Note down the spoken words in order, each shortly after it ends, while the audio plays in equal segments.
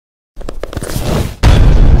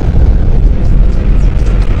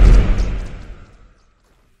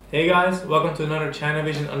Hey guys, welcome to another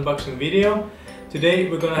Chinavasion unboxing video. Today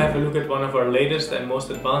we're gonna have a look at one of our latest and most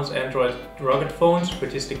advanced Android rugged phones,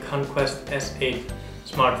 which is the Conquest S8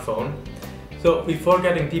 smartphone. So before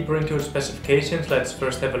getting deeper into its specifications, let's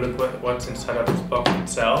first have a look at what's inside of this box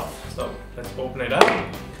itself. So let's open it up.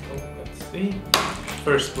 Let's see.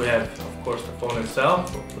 First we have, of course, the phone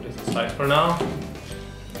itself. We'll put it aside for now.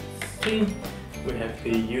 Let's see. We have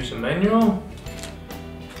the user manual.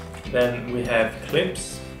 Then we have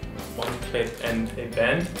clips. One clip and a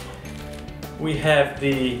band. We have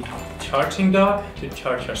the charging dock to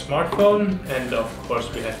charge our smartphone, and of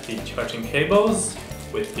course we have the charging cables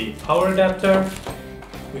with the power adapter.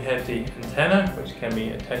 We have the antenna, which can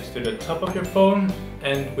be attached to the top of your phone,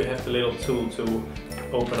 and we have the little tool to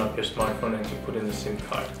open up your smartphone and to put in the SIM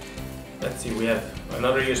card. Let's see, we have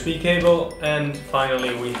another USB cable, and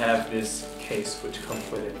finally we have this case which comes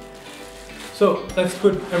with it. So let's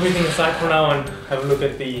put everything aside for now and have a look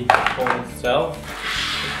at the phone itself.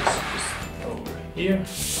 Just over here.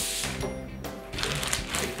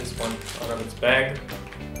 Take this one out of its bag.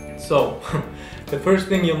 So the first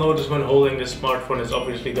thing you'll notice when holding this smartphone is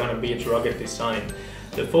obviously going to be its rugged design.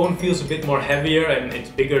 The phone feels a bit more heavier and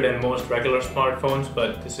it's bigger than most regular smartphones,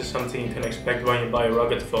 but this is something you can expect when you buy a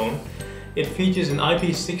rugged phone. It features an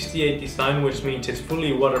IP68 design, which means it's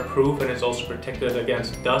fully waterproof and it's also protected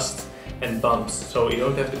against dust and bumps, so you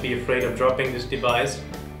don't have to be afraid of dropping this device.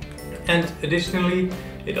 And additionally,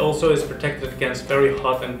 it also is protected against very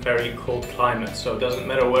hot and very cold climates, so it doesn't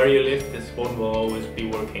matter where you live, this phone will always be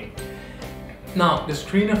working. Now, the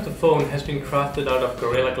screen of the phone has been crafted out of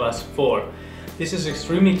Gorilla Glass 4. This is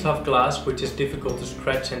extremely tough glass which is difficult to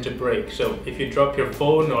scratch and to break, so if you drop your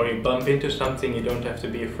phone or you bump into something, you don't have to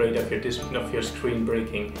be afraid of your screen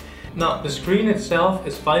breaking. Now, the screen itself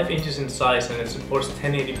is 5 inches in size and it supports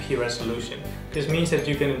 1080p resolution. This means that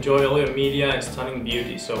you can enjoy all your media and stunning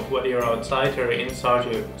beauty, so whether you're outside or inside,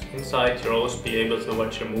 you'll always be able to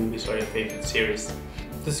watch your movies or your favorite series.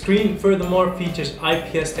 The screen furthermore features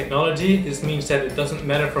IPS technology. This means that it doesn't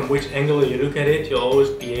matter from which angle you look at it, you'll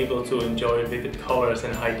always be able to enjoy vivid colors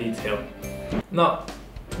and high detail. Now,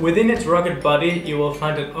 within its rugged body, you will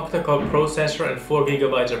find an octa-core processor and 4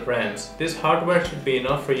 GB of RAM. This hardware should be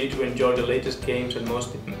enough for you to enjoy the latest games and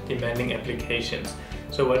most demanding applications.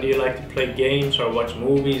 So whether you like to play games or watch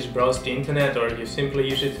movies, browse the internet, or you simply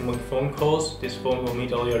use it to make phone calls, this phone will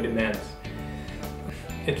meet all your demands.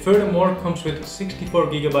 It furthermore comes with 64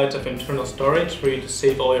 GB of internal storage for you to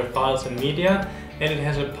save all your files and media, and it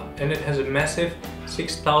has a massive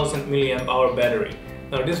 6000 mAh battery.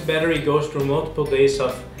 Now this battery goes through multiple days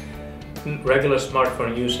of regular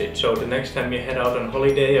smartphone usage, so the next time you head out on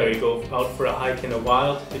holiday or you go out for a hike in the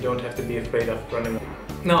wild, you don't have to be afraid of running out.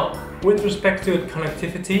 Now, with respect to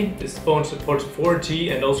connectivity, this phone supports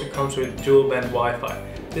 4G and also comes with dual band Wi-Fi.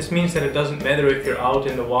 This means that it doesn't matter if you're out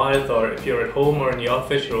in the wild or if you're at home or in the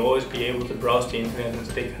office, you'll always be able to browse the internet and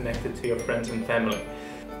stay connected to your friends and family.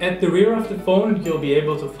 At the rear of the phone, you'll be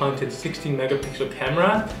able to find its 16 megapixel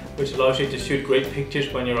camera, which allows you to shoot great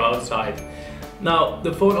pictures when you're outside. Now,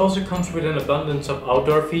 the phone also comes with an abundance of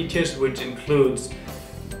outdoor features, which includes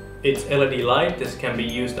its LED light. This can be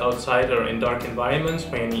used outside or in dark environments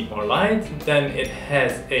when you need more light. Then it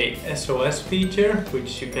has a SOS feature,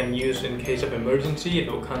 which you can use in case of emergency.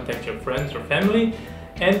 It will contact your friends or family.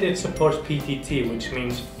 And it supports PTT, which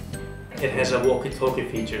means it has a walkie-talkie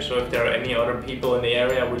feature. So if there are any other people in the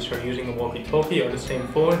area which are using a walkie-talkie or the same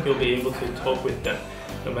phone, you'll be able to talk with them,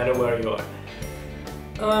 no matter where you are.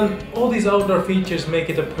 All these outdoor features make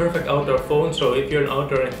it a perfect outdoor phone, so if you're an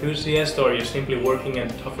outdoor enthusiast or you're simply working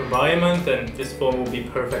in a tough environment, then this phone will be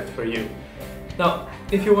perfect for you. Now,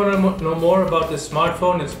 if you want to know more about this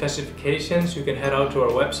smartphone and specifications, you can head out to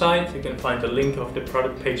our website. You can find the link of the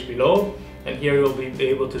product page below, and here you'll be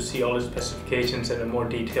able to see all the specifications and a more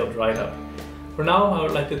detailed write-up. For now, I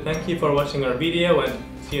would like to thank you for watching our video and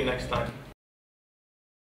see you next time.